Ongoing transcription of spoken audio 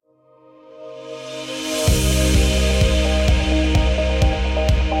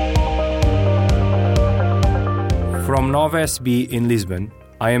From Nova SB in Lisbon,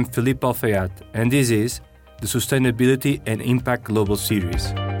 I am Filipe Alfaiate, and this is the Sustainability and Impact Global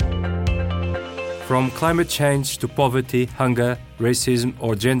Series. From climate change to poverty, hunger, racism,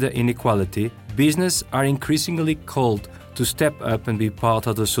 or gender inequality, business are increasingly called to step up and be part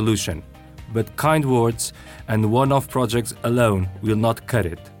of the solution. But kind words and one-off projects alone will not cut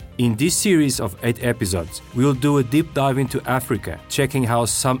it. In this series of 8 episodes, we'll do a deep dive into Africa, checking how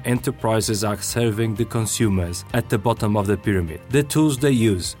some enterprises are serving the consumers at the bottom of the pyramid, the tools they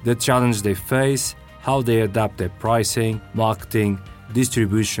use, the challenge they face, how they adapt their pricing, marketing,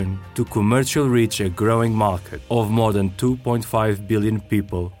 distribution to commercial reach a growing market of more than 2.5 billion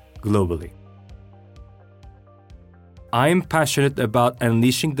people globally. I am passionate about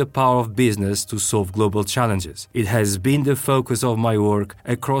unleashing the power of business to solve global challenges. It has been the focus of my work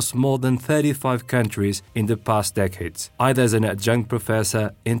across more than 35 countries in the past decades, either as an adjunct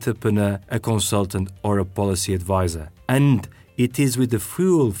professor, entrepreneur, a consultant, or a policy advisor. And it is with the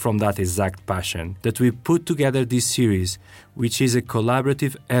fuel from that exact passion that we put together this series, which is a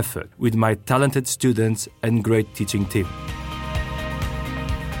collaborative effort with my talented students and great teaching team.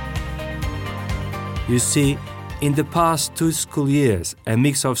 You see, in the past 2 school years, a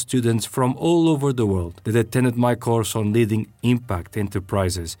mix of students from all over the world that attended my course on leading impact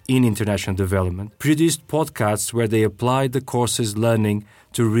enterprises in international development produced podcasts where they applied the course's learning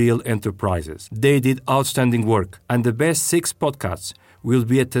to real enterprises. They did outstanding work, and the best 6 podcasts will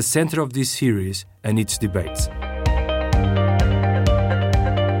be at the center of this series and its debates.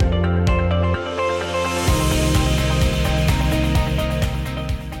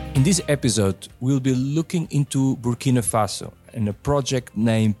 In this episode, we'll be looking into Burkina Faso and a project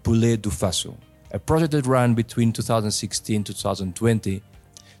named Poulet du Faso, a project that ran between 2016 and 2020,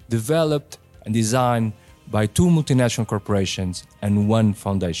 developed and designed by 2 multinational corporations and 1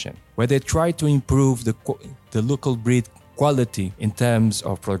 foundation, where they try to improve the local breed quality in terms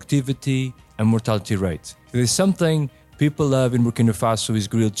of productivity and mortality rate. There is something people love in Burkina Faso is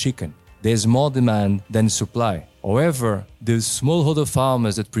grilled chicken. There's more demand than supply. However, the smallholder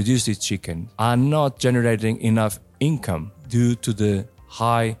farmers that produce this chicken are not generating enough income due to the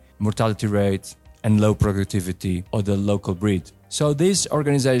high mortality rate and low productivity of the local breed. So these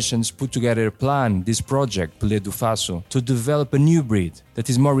organizations put together a plan, this project, Poulet du Faso, to develop a new breed that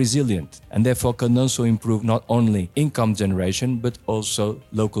is more resilient and therefore can also improve not only income generation but also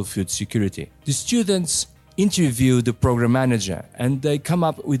local food security. The students interview the program manager and they come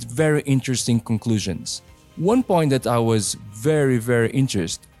up with very interesting conclusions. One point that I was very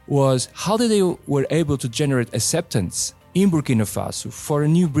interested was how they were able to generate acceptance in Burkina Faso for a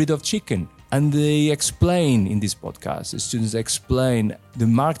new breed of chicken. And they explain in this podcast, the students explain the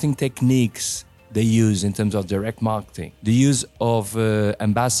marketing techniques they use in terms of direct marketing, the use of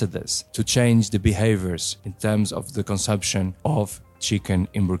ambassadors to change the behaviors in terms of the consumption of chicken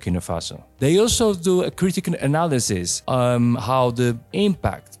in Burkina Faso. They also do a critical analysis on how the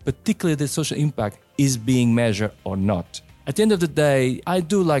impact, particularly the social impact, is being measured or not. At the end of the day, I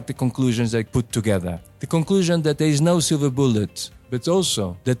do like the conclusions they put together. The conclusion that there is no silver bullet, but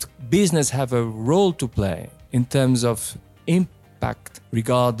also that business have a role to play in terms of impact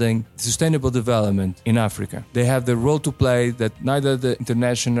regarding sustainable development in Africa. They have the role to play that neither the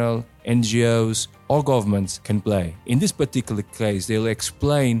international NGOs or governments can play. In this particular case, they'll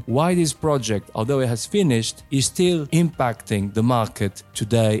explain why this project, although it has finished, is still impacting the market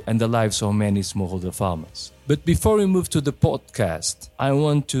today and the lives of many smallholder farmers. But before we move to the podcast, I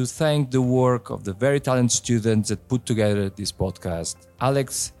want to thank the work of the very talented students that put together this podcast.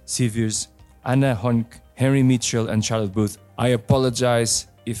 Alexa Sievers, Anna Hoehnke, Henry Mitchell, and Charlotte Booth. I apologize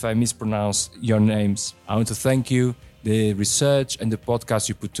if I mispronounce your names. I want to thank you, the research and the podcast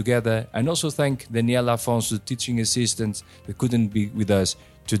you put together, and also thank Daniela M Afonso, the teaching assistant that couldn't be with us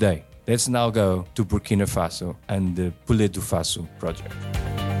today. Let's now go to Burkina Faso and the Poulet du Faso project.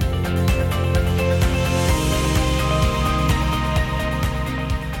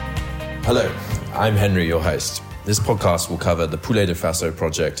 Hello, I'm Henry, your host. This podcast will cover the Poulet du Faso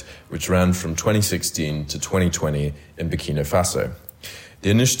project, which ran from 2016 to 2020 in Burkina Faso.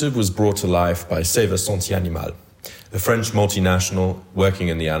 The initiative was brought to life by Save Santé Animale, a French multinational working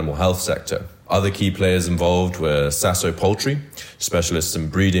in the animal health sector. Other key players involved were Sasso Poultry, specialists in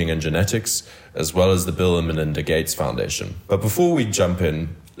breeding and genetics, as well as the Bill and Melinda Gates Foundation. But before we jump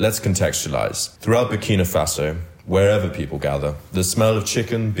in, let's contextualize. Throughout Burkina Faso, wherever people gather, the smell of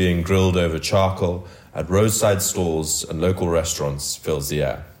chicken being grilled over charcoal at roadside stalls and local restaurants fills the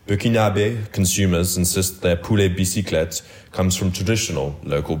air. Burkinabe consumers insist their poulet bicyclette comes from traditional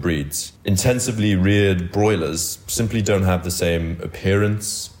local breeds. Intensively reared broilers simply don't have the same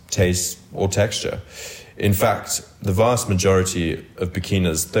appearance, taste, or texture. In fact, the vast majority of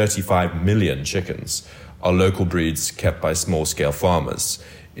Burkina's 35 million chickens are local breeds kept by small-scale farmers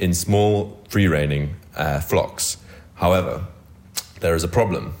in small, free-reigning flocks. However, there is a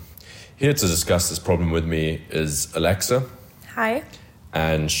problem. Here to discuss this problem with me is Alexa. Hi.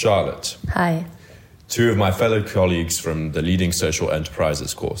 And Charlotte. Hi. Two of my fellow colleagues from the Leading Social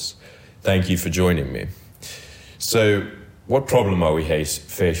Enterprises course. Thank you for joining me. So, what problem are we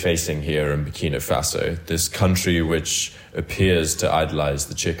facing here in Burkina Faso, this country which appears to idolize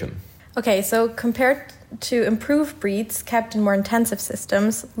the chicken? Okay, so compared to improved breeds kept in more intensive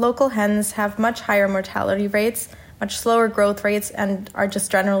systems, local hens have much higher mortality rates, much slower growth rates, and are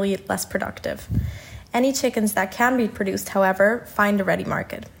just generally less productive. Any chickens that can be produced, however, find a ready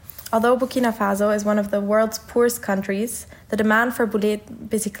market. Although Burkina Faso is one of the world's poorest countries, the demand for poulet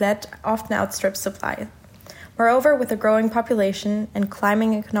bicyclette often outstrips supply. Moreover, with a growing population and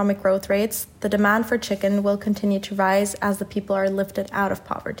climbing economic growth rates, the demand for chicken will continue to rise as the people are lifted out of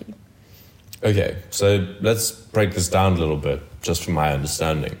poverty. Okay, so let's break this down a little bit, just from my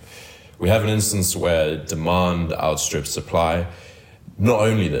understanding. We have an instance where demand outstrips supply. Not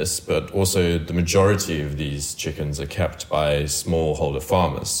only this, but also the majority of these chickens are kept by smallholder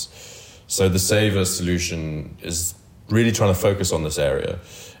farmers. So the Saver solution is really trying to focus on this area,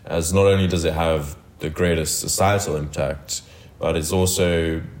 as not only does it have the greatest societal impact, but it's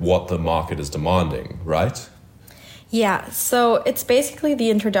also what the market is demanding, right? Yeah, so it's basically the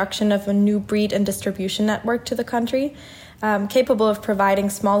introduction of a new breed and distribution network to the country, capable of providing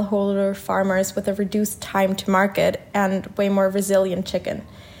smallholder farmers with a reduced time to market and way more resilient chicken.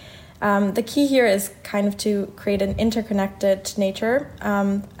 The key here is kind of to create an interconnected nature,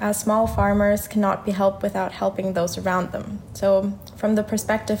 as small farmers cannot be helped without helping those around them. So from the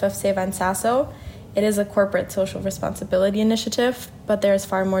perspective of Seva and Sasso, it is a corporate social responsibility initiative, but there's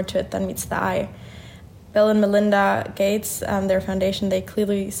far more to it than meets the eye. Bill and Melinda Gates, their foundation, they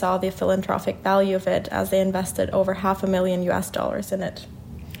clearly saw the philanthropic value of it as they invested over $500,000 in it.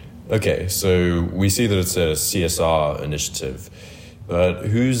 Okay, so we see that it's a CSR initiative, but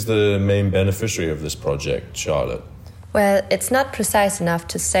who's the main beneficiary of this project, Charlotte? Well, it's not precise enough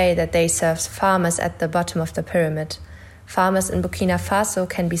to say that they serve farmers at the bottom of the pyramid. Farmers in Burkina Faso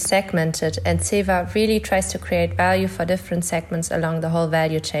can be segmented, and Seva really tries to create value for different segments along the whole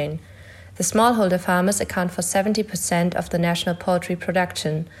value chain. The smallholder farmers account for 70% of the national poultry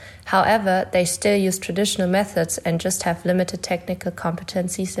production. However, they still use traditional methods and just have limited technical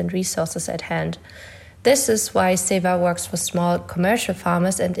competencies and resources at hand. This is why Seva works with small commercial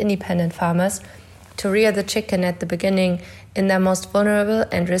farmers and independent farmers to rear the chicken at the beginning in their most vulnerable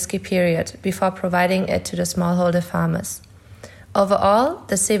and risky period before providing it to the smallholder farmers. Overall,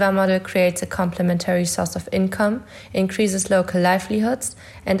 the Seva model creates a complementary source of income, increases local livelihoods,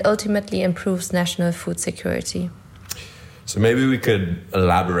 and ultimately improves national food security. So maybe we could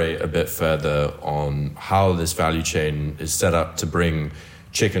elaborate a bit further on how this value chain is set up to bring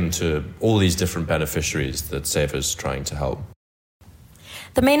chicken to all these different beneficiaries that Seva is trying to help.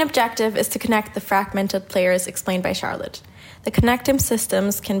 The main objective is to connect the fragmented players explained by Charlotte. The connecting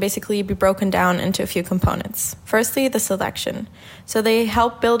systems can basically be broken down into a few components. Firstly, the selection. So they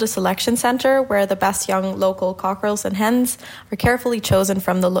help build a selection center where the best young local cockerels and hens are carefully chosen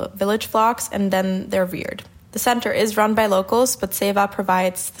from the village flocks and then they're reared. The center is run by locals, but Seva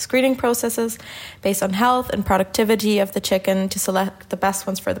provides the screening processes based on health and productivity of the chicken to select the best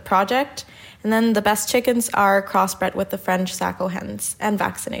ones for the project. And then the best chickens are crossbred with the French Sacco hens and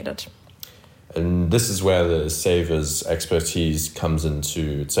vaccinated. And this is where the Seva's expertise comes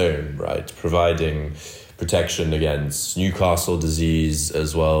into its own, right? Providing protection against Newcastle disease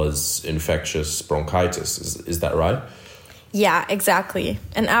as well as infectious bronchitis. Is that right? Yeah, exactly.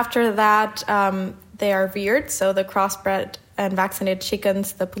 And after that, they are reared. So the crossbred and vaccinated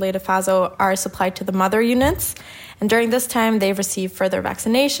chickens, the poulet de Faso, are supplied to the mother units. And during this time, they receive further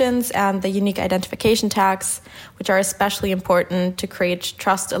vaccinations and the unique identification tags, which are especially important to create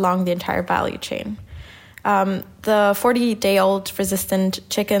trust along the entire value chain. The 40-day-old resistant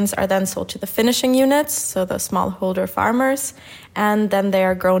chickens are then sold to the finishing units, so the smallholder farmers, and then they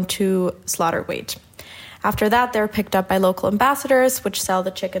are grown to slaughter weight. After that, they're picked up by local ambassadors, which sell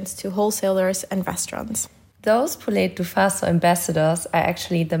the chickens to wholesalers and restaurants. Those poulet du Faso ambassadors are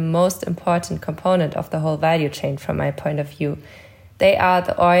actually the most important component of the whole value chain from my point of view. They are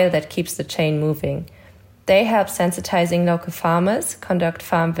the oil that keeps the chain moving. They help sensitizing local farmers, conduct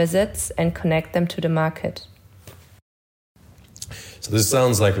farm visits, and connect them to the market. So this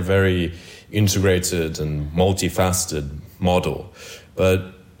sounds like a very integrated and multifaceted model,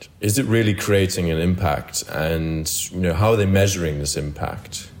 but is it really creating an impact? And how are they measuring this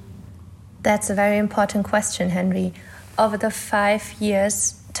impact? That's a very important question, Henry. Over the 5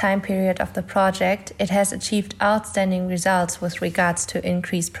 years time period of the project, it has achieved outstanding results with regards to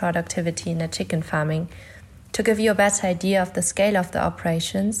increased productivity in the chicken farming. To give you a better idea of the scale of the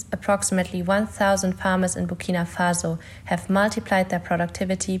operations, approximately 1,000 farmers in Burkina Faso have multiplied their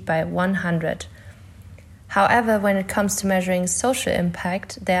productivity by 100. However, when it comes to measuring social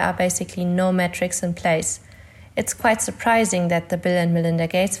impact, there are basically no metrics in place. It's quite surprising that the Bill and Melinda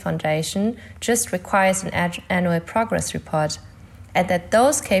Gates Foundation just requires an annual progress report, and that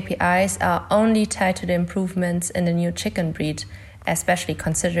those KPIs are only tied to the improvements in the new chicken breed, especially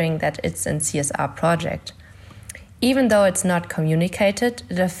considering that it's a CSR project. Even though it's not communicated,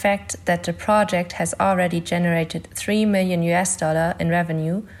 the fact that the project has already generated $3 million in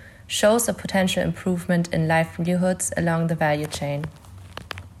revenue shows a potential improvement in livelihoods along the value chain.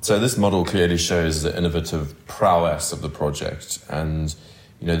 So this model clearly shows the innovative prowess of the project and,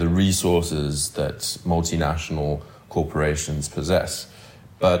 the resources that multinational corporations possess.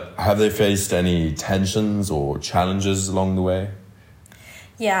 But have they faced any tensions or challenges along the way?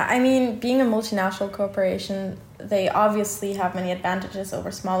 Yeah, being a multinational corporation, they obviously have many advantages over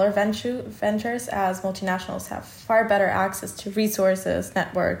smaller ventures, as multinationals have far better access to resources,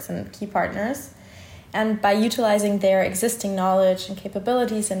 networks, and key partners. And by utilizing their existing knowledge and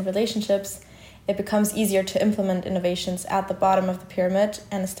capabilities and relationships, it becomes easier to implement innovations at the bottom of the pyramid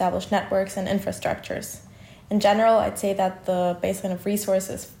and establish networks and infrastructures. In general, I'd say that the baseline of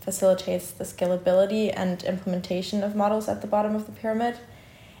resources facilitates the scalability and implementation of models at the bottom of the pyramid,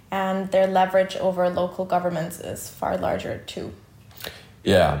 and their leverage over local governments is far larger too.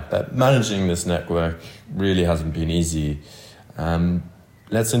 Yeah, but managing this network really hasn't been easy.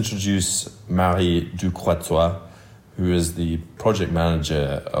 Let's introduce Marie Ducroixtois, who is the project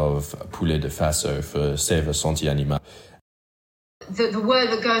manager of Poulet de Faso for Save Santé Animale. The work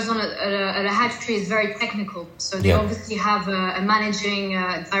that goes on at a hatchery is very technical. So they obviously have a managing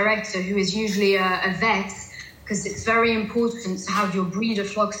director who is usually a vet, because it's very important to have your breeder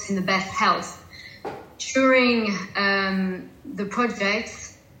flocks in the best health. During the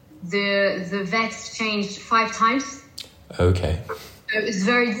project, the vets changed 5 times. Okay. So it was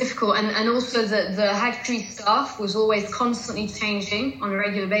very difficult. And also the hatchery staff was always constantly changing on a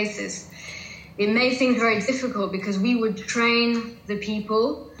regular basis. It made things very difficult because we would train the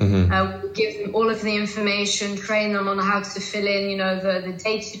people, give them all of the information, train them on how to fill in, the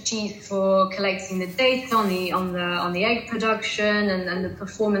data sheet for collecting the data on the egg production and the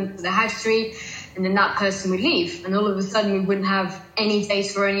performance of the hatchery, and then that person would leave, and all of a sudden we wouldn't have any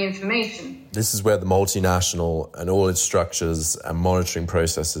data or any information. This is where the multinational and all its structures and monitoring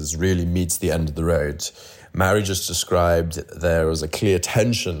processes really meets the end of the road. Mary just described there was a clear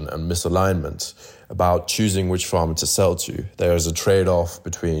tension and misalignment about choosing which farmer to sell to. There is a trade-off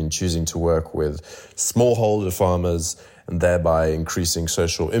between choosing to work with smallholder farmers and thereby increasing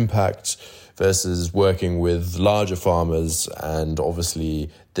social impact versus working with larger farmers, and obviously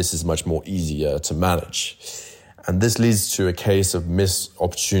this is much more easier to manage. And this leads to a case of missed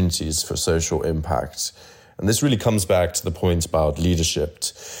opportunities for social impact. And this really comes back to the point about leadership.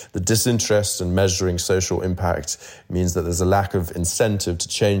 The disinterest in measuring social impact means that there's a lack of incentive to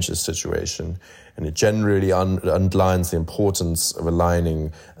change this situation. And it generally underlines the importance of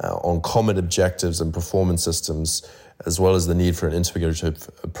aligning on common objectives and performance systems, as well as the need for an integrative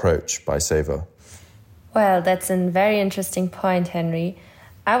approach by SAVER. Well, that's a very interesting point, Henry.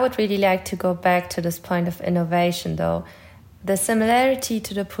 I would really like to go back to this point of innovation, though. The similarity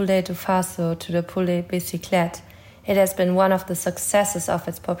to the Poulet de Faso to the Poulet Bicyclette, it has been one of the successes of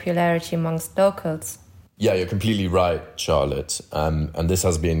its popularity amongst locals. Yeah, you're completely right, Charlotte. And this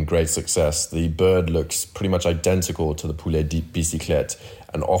has been great success. The bird looks pretty much identical to the Poulet Bicyclette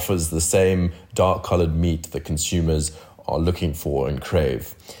and offers the same dark-coloured meat that consumers are looking for and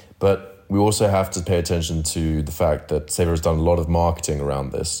crave. But we also have to pay attention to the fact that SAVER has done a lot of marketing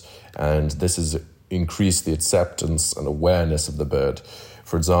around this, and this has increased the acceptance and awareness of the bird.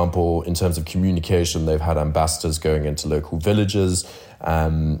 For example, in terms of communication, they've had ambassadors going into local villages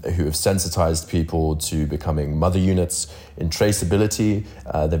who have sensitized people to becoming mother units. In traceability,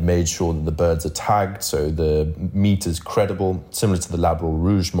 they've made sure that the birds are tagged so the meat is credible, similar to the Labrador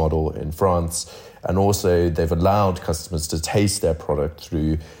Rouge model in France. And also they've allowed customers to taste their product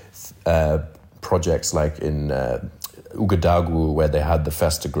through projects like in Ouagadougou, where they had the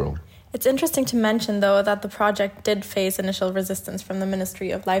Festa Grill. It's interesting to mention, though, that the project did face initial resistance from the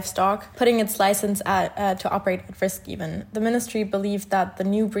Ministry of Livestock, putting its license to operate at risk even. The ministry believed that the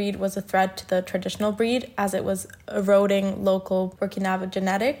new breed was a threat to the traditional breed, as it was eroding local Burkina Faso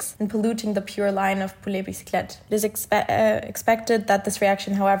genetics and polluting the pure line of Poulet Bicyclette. It is expected that this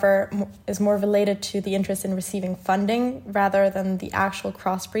reaction, however, is more related to the interest in receiving funding rather than the actual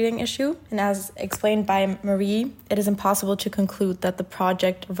crossbreeding issue. And as explained by Marie, it is impossible to conclude that the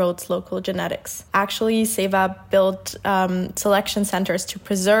project erodes local genetics. Actually, Seva built selection centers to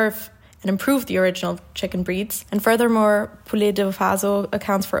preserve and improve the original chicken breeds. And furthermore, Poulet de Faso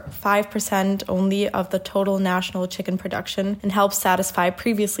accounts for 5% only of the total national chicken production and helps satisfy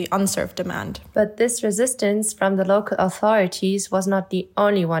previously unserved demand. But this resistance from the local authorities was not the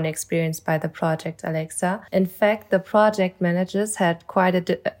only one experienced by the project, Alexa. In fact, the project managers had quite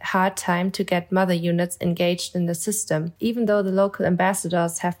a hard time to get mother units engaged in the system. Even though the local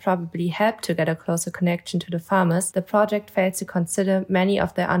ambassadors have probably helped to get a closer connection to the farmers, the project failed to consider many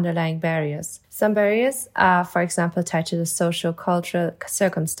of their underlying barriers. Some barriers are, for example, tied to the socio-cultural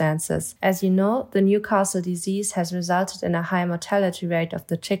circumstances. As you know, the Newcastle disease has resulted in a high mortality rate of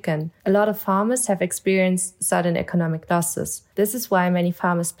the chicken. A lot of farmers have experienced sudden economic losses. This is why many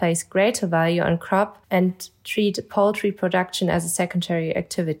farmers place greater value on crop and treat poultry production as a secondary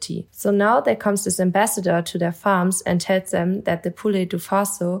activity. So now there comes this ambassador to their farms and tells them that the Poulet du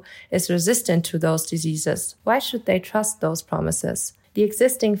Faso is resistant to those diseases. Why should they trust those promises? The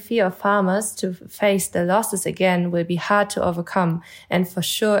existing fear of farmers to face the losses again will be hard to overcome, and for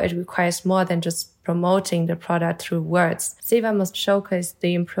sure it requires more than just promoting the product through words. Seva must showcase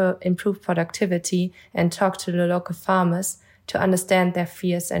the improved productivity and talk to the local farmers to understand their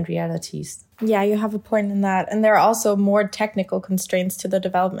fears and realities. Yeah, you have a point in that. And there are also more technical constraints to the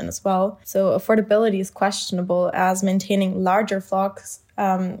development as well. So affordability is questionable, as maintaining larger flocks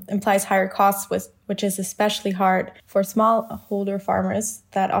implies higher costs, which is especially hard for smallholder farmers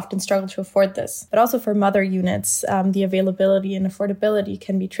that often struggle to afford this. But also for mother units, the availability and affordability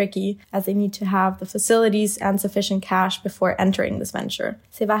can be tricky, as they need to have the facilities and sufficient cash before entering this venture.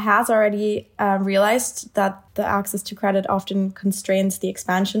 Seva has already realized that the access to credit often constrains the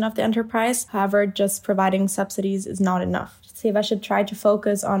expansion of the enterprise. However, just providing subsidies is not enough. Seva should try to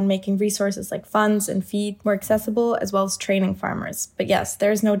focus on making resources like funds and feed more accessible, as well as training farmers. But yes,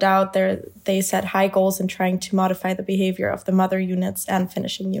 there is no doubt they set high goals in trying to modify the behavior of the mother units and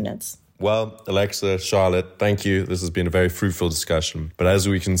finishing units. Well, Alexa, Charlotte, thank you. This has been a very fruitful discussion. But as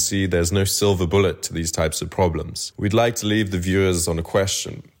we can see, there's no silver bullet to these types of problems. We'd like to leave the viewers on a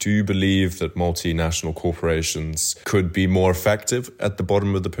question. Do you believe that multinational corporations could be more effective at the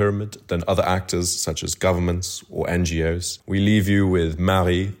bottom of the pyramid than other actors such as governments or NGOs? We leave you with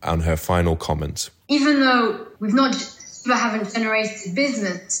Marie and her final comment. Even though we haven't generated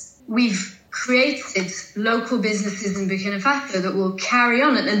business, we've created local businesses in Burkina Faso that will carry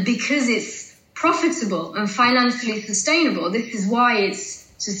on. And because it's profitable and financially sustainable, this is why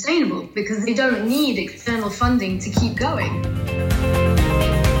it's sustainable, because they don't need external funding to keep going.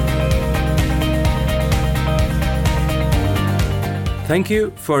 Thank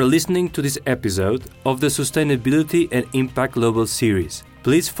you for listening to this episode of the Sustainability and Impact Global series.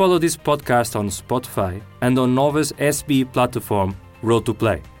 Please follow this podcast on Spotify and on Nova's SB platform, Road to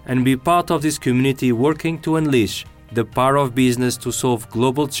Play, and be part of this community working to unleash the power of business to solve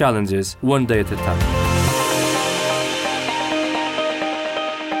global challenges one day at a time.